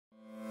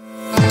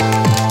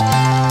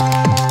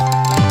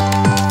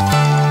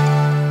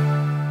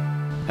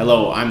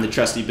Hello, I'm the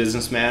Trusty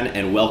Businessman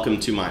and welcome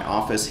to my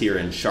office here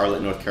in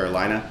Charlotte, North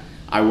Carolina.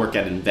 I work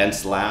at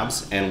Invents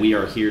Labs and we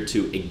are here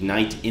to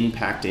ignite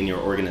impact in your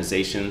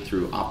organization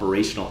through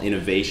operational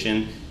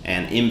innovation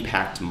and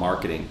impact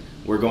marketing.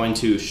 We're going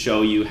to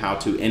show you how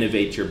to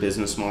innovate your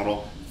business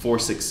model for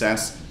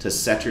success to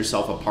set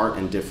yourself apart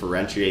and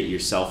differentiate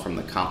yourself from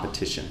the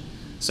competition.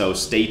 So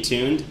stay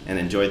tuned and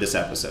enjoy this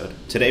episode.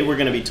 Today we're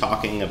going to be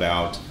talking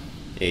about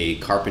a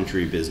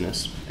carpentry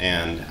business,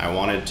 and I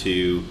wanted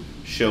to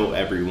show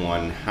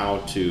everyone how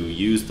to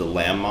use the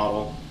LAM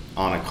model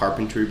on a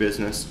carpentry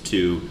business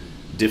to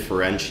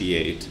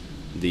differentiate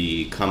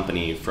the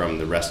company from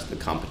the rest of the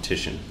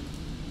competition.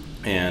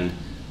 And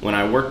when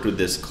I worked with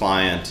this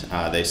client,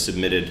 they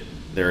submitted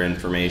their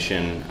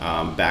information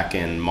back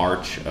in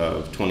March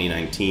of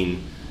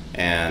 2019,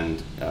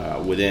 and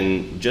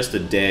within just a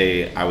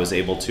day I was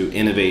able to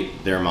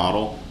innovate their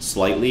model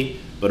slightly.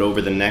 But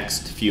over the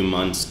next few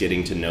months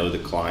getting to know the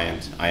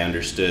client, I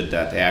understood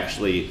that they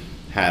actually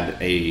had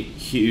a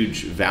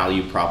huge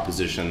value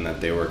proposition that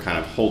they were kind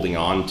of holding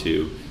on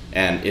to,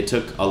 and it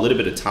took a little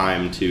bit of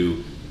time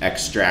to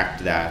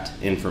extract that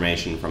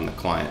information from the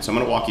client. So I'm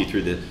going to walk you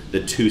through the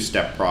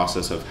two-step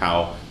process of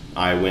how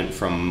I went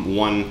from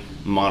one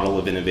model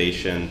of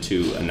innovation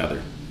to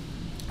another.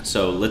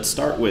 So let's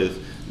start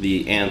with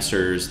the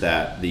answers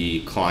that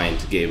the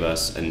client gave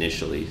us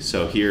initially.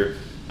 So here,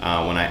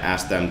 when I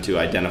asked them to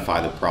identify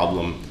the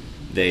problem,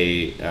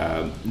 the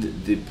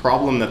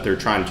problem that they're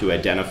trying to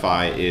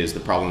identify is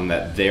the problem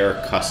that their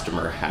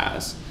customer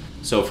has.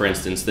 So for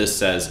instance, this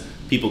says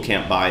people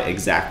can't buy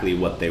exactly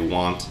what they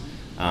want,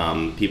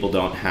 people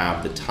don't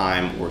have the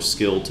time or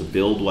skill to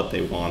build what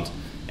they want,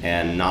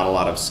 and there's not a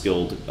lot of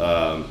skilled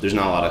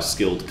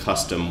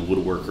custom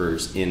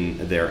woodworkers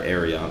in their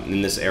area.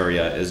 And this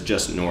area is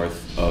just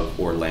north of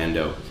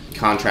Orlando.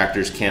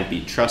 Contractors can't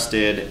be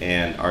trusted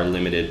and are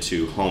limited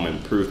to home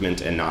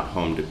improvement and not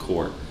home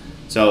decor.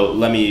 So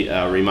let me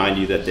remind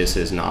you that this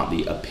is not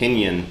the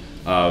opinion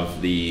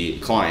of the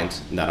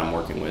client that I'm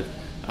working with,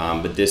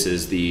 but this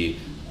is the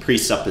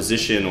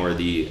presupposition or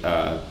the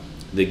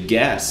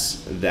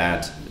guess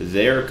that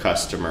their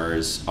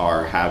customers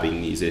are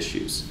having these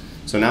issues.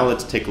 So now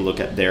let's take a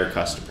look at their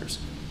customers.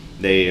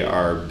 They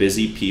are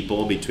busy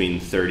people between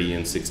 30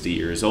 and 60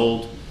 years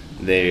old.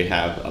 They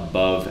have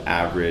above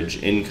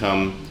average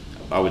income.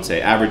 I would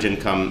say average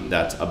income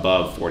that's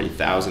above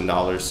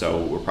 $40,000, so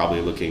we're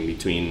probably looking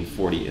between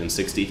 $40,000 and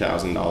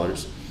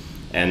 $60,000.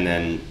 And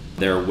then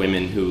there are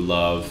women who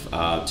love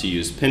to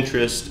use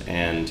Pinterest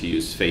and to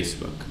use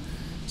Facebook.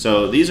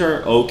 So these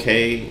are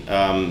okay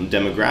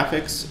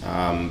demographics,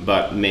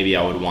 but maybe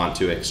I would want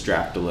to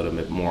extract a little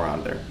bit more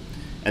on there.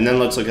 And then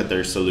let's look at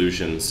their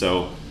solutions.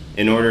 So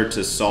in order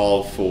to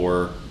solve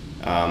for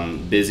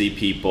busy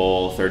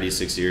people,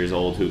 36 years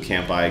old, who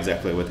can't buy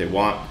exactly what they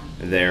want,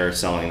 they're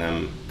selling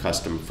them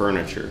custom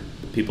furniture.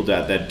 People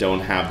that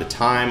don't have the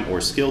time or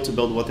skill to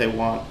build what they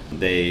want,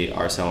 they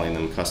are selling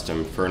them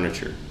custom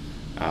furniture.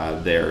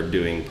 They're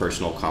doing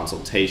personal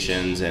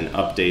consultations and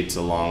updates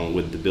along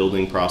with the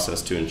building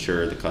process to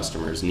ensure the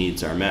customer's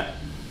needs are met.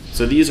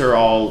 So these are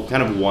all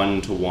kind of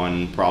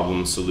one-to-one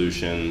problem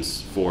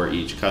solutions for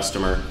each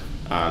customer.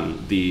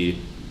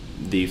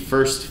 The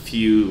first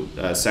few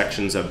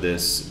sections of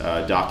this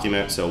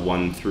document, so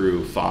 1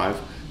 through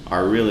 5,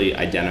 are really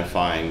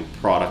identifying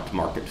product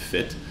market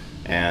fit,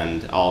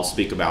 and I'll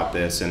speak about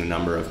this in a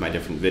number of my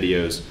different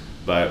videos,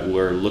 but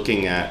we're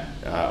looking at,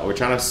 we're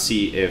trying to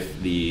see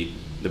if the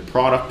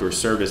product or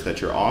service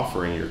that you're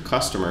offering your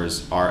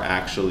customers are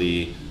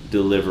actually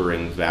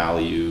delivering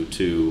value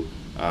to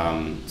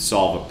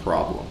solve a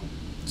problem.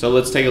 So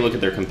let's take a look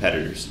at their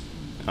competitors.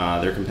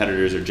 Their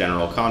competitors are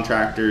general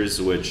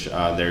contractors, which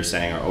they're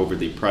saying are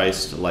overly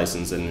priced,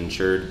 licensed, and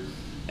insured.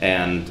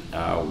 And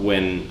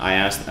when I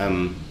asked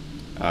them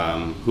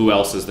who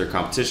else is their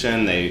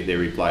competition, they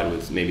replied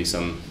with maybe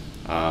some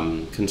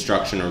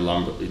construction or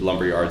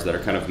lumber yards that are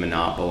kind of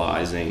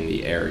monopolizing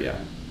the area.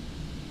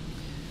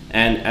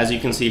 And as you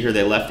can see here,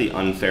 they left the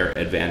unfair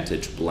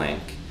advantage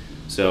blank.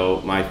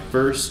 So my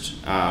first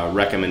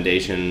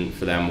recommendation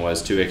for them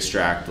was to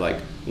extract, like,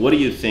 what do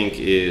you think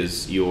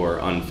is your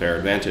unfair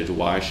advantage?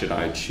 Why should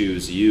I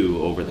choose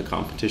you over the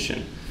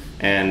competition?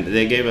 And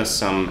they gave us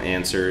some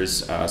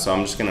answers, so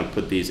I'm just going to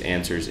put these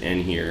answers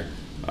in here,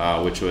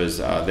 which was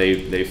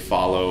they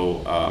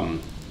follow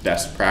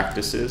best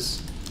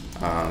practices,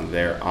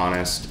 they're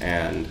honest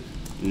and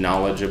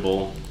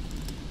knowledgeable,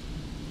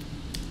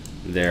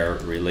 they're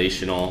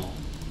relational,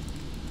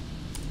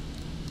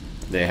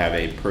 they have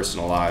a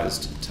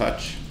personalized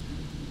touch,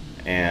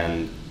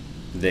 and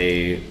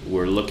they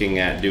were looking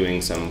at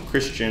doing some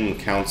Christian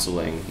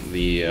counseling.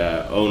 The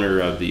owner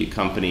of the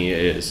company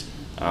is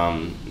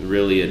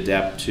really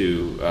adept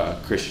to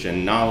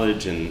Christian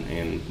knowledge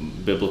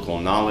and biblical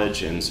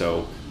knowledge, and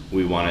so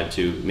we wanted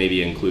to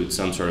maybe include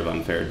some sort of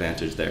unfair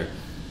advantage there.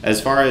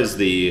 As far as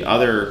the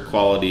other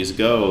qualities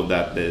go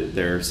that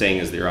they're saying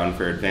is their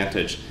unfair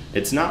advantage,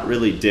 it's not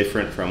really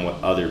different from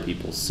what other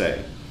people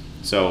say.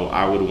 So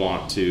I would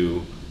want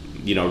to,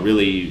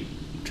 really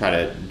try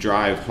to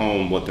drive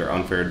home what their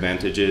unfair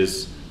advantage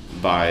is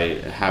by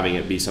having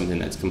it be something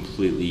that's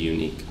completely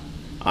unique.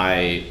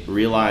 I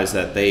realized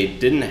that they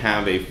didn't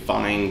have a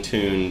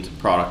fine-tuned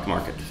product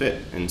market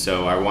fit, and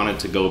so I wanted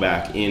to go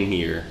back in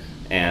here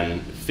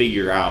and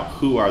figure out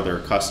who are their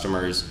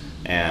customers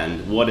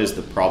and what is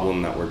the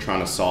problem that we're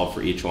trying to solve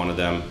for each one of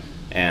them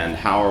and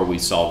how are we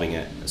solving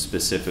it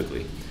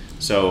specifically.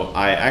 So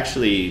I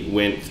actually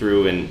went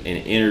through and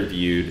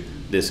interviewed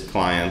this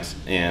client,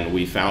 and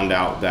we found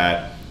out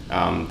that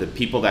the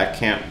people that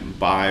can't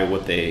buy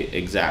what they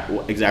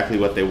exactly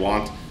what they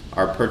want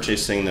are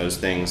purchasing those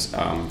things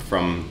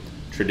from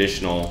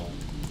traditional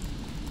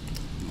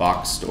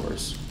box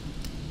stores.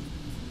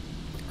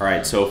 All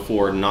right, so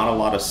for not a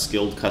lot of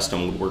skilled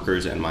custom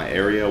woodworkers in my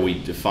area,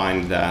 we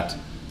defined that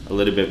a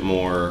little bit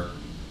more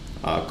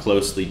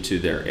closely to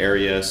their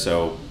area,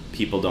 so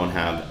people don't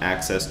have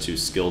access to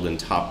skilled and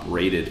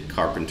top-rated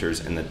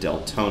carpenters in the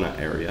Deltona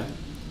area.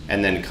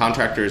 And then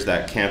contractors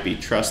that can't be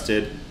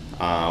trusted,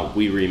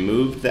 we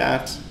removed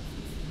that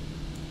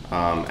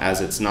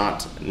as it's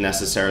not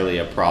necessarily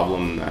a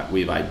problem that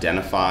we've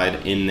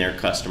identified in their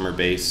customer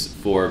base.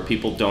 For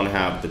people who don't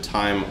have the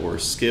time or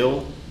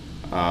skill,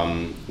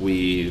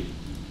 we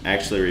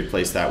actually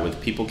replaced that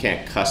with people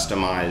can't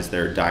customize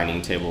their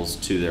dining tables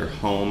to their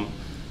home.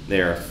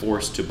 They are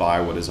forced to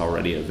buy what is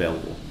already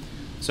available.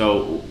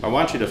 So I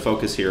want you to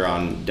focus here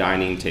on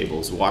dining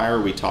tables. Why are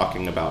we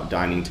talking about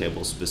dining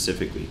tables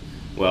specifically?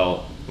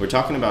 Well, we're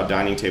talking about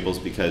dining tables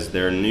because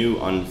their new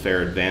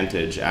unfair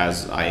advantage,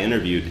 as I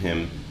interviewed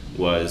him,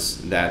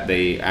 was that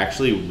they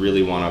actually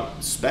really want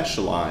to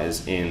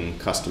specialize in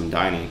custom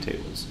dining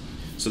tables.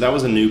 So that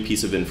was a new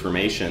piece of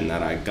information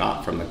that I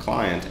got from the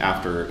client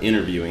after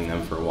interviewing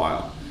them for a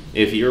while.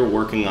 If you're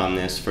working on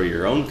this for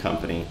your own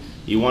company,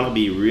 you want to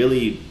be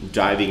really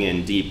diving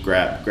in deep,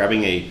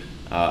 grabbing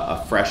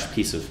a fresh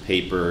piece of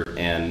paper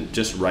and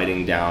just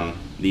writing down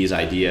these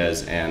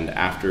ideas, and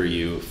after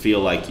you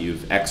feel like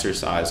you've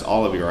exercised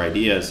all of your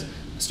ideas,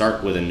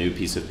 start with a new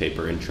piece of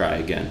paper and try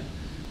again.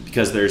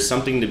 Because there's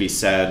something to be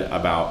said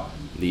about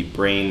the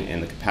brain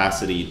and the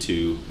capacity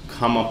to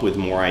come up with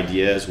more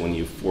ideas when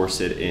you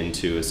force it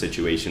into a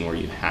situation where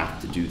you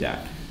have to do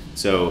that.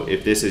 So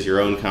if this is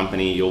your own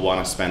company, you'll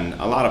want to spend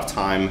a lot of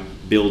time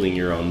building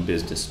your own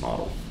business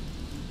model.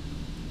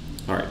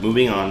 All right,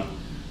 moving on.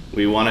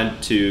 We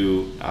wanted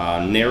to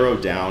narrow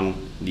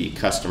down the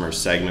customer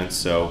segments.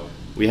 So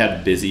we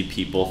had busy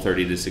people,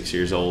 30 to 60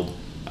 years old.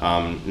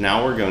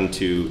 Now we're going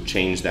to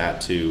change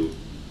that to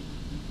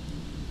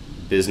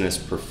business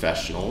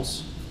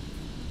professionals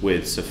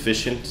with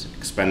sufficient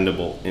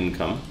expendable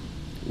income.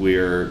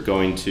 We're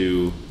going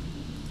to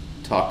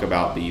talk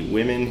about the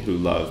women who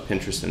love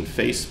Pinterest and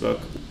Facebook.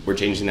 We're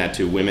changing that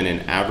to women in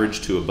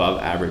average to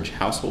above average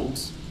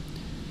households.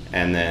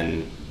 And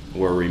then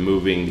we're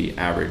removing the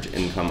average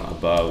income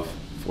above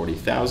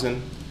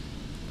 40,000.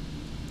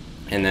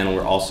 And then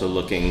we're also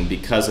looking,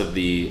 because of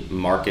the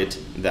market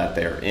that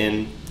they're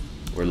in,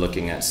 we're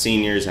looking at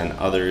seniors and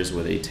others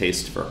with a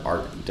taste for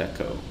Art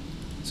Deco.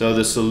 So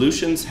the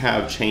solutions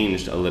have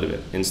changed a little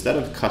bit. Instead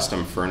of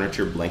custom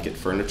furniture, blanket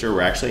furniture,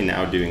 we're actually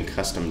now doing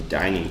custom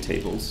dining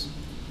tables.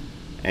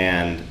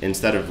 And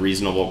instead of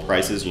reasonable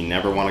prices, you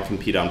never want to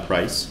compete on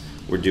price,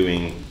 we're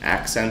doing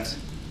accent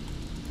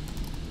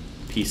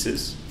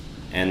pieces.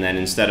 And then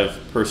instead of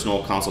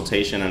personal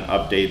consultation and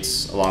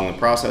updates along the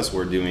process,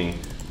 we're doing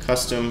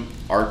custom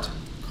art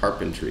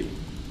carpentry.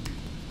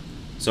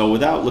 So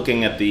without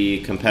looking at the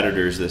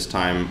competitors this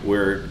time,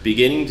 we're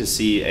beginning to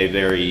see a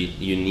very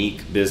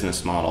unique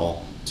business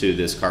model to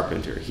this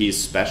carpenter.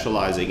 He's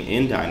specializing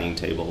in dining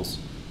tables,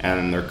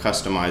 and they're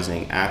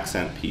customizing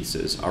accent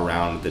pieces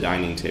around the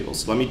dining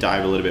tables. So let me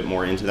dive a little bit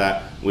more into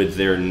that with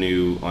their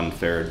new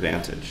unfair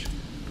advantage.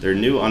 Their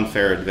new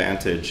unfair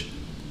advantage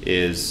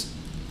is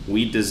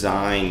we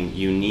design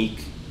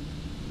unique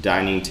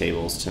dining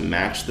tables to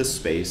match the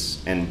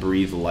space and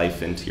breathe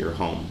life into your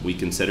home. We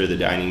consider the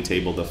dining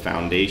table the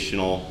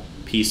foundational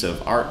piece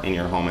of art in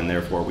your home, and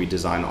therefore we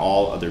design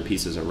all other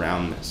pieces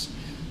around this.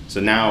 So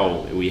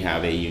now we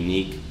have a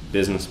unique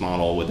business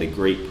model with a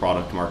great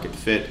product market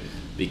fit,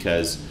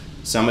 because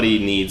somebody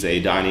needs a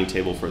dining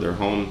table for their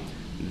home.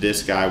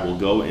 This guy will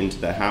go into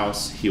the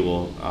house, he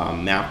will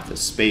map the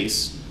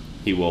space,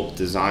 he will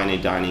design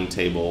a dining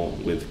table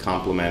with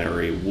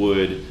complementary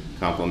wood,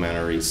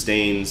 complementary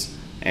stains,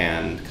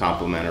 and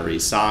complementary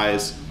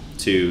size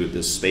to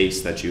the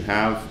space that you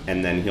have,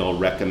 and then he'll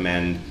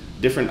recommend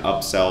different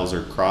upsells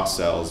or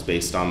cross-sells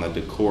based on the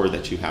decor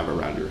that you have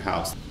around your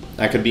house.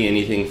 That could be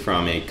anything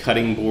from a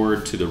cutting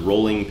board to the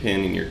rolling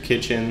pin in your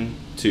kitchen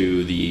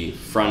to the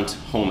front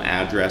home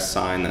address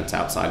sign that's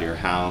outside your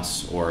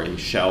house, or a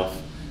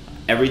shelf.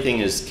 Everything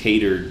is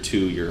catered to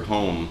your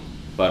home,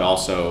 but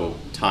also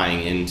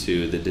tying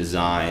into the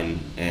design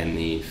and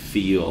the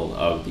feel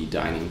of the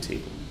dining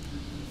table.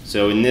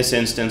 So in this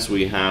instance,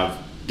 we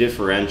have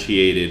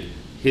differentiated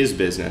his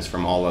business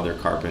from all other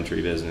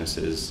carpentry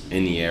businesses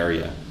in the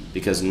area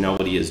because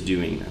nobody is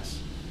doing this.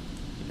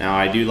 Now,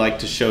 I do like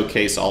to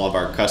showcase all of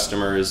our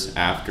customers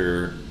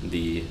after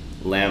the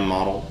LAM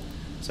model.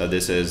 So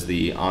this is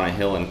the On a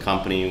Hill and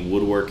Company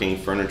Woodworking,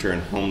 Furniture,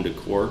 and Home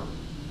Decor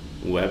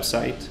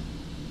website.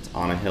 It's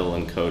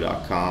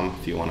onahillandco.com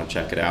if you want to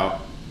check it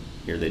out.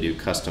 Here they do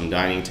custom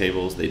dining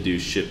tables, they do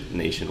ship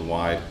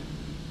nationwide,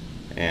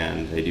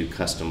 and they do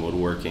custom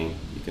woodworking.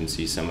 You can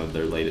see some of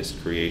their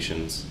latest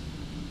creations.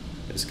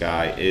 This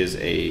guy is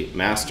a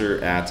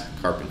master at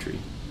carpentry.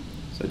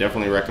 So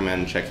definitely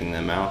recommend checking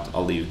them out.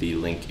 I'll leave the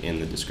link in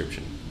the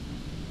description.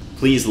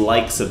 Please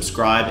like,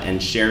 subscribe,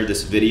 and share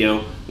this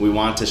video. We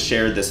want to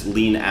share this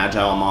Lean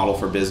Agile model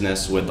for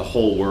business with the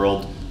whole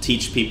world,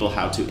 teach people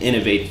how to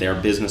innovate their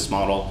business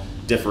model,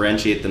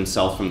 differentiate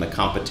themselves from the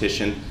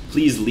competition.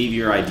 Please leave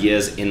your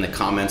ideas in the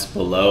comments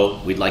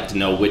below. We'd like to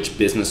know which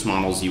business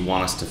models you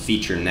want us to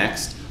feature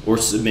next, or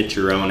submit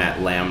your own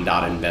at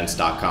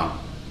lamb.invents.com.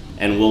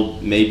 And we'll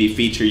maybe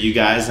feature you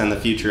guys in the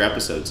future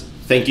episodes.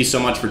 Thank you so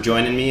much for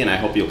joining me, and I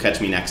hope you'll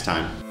catch me next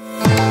time.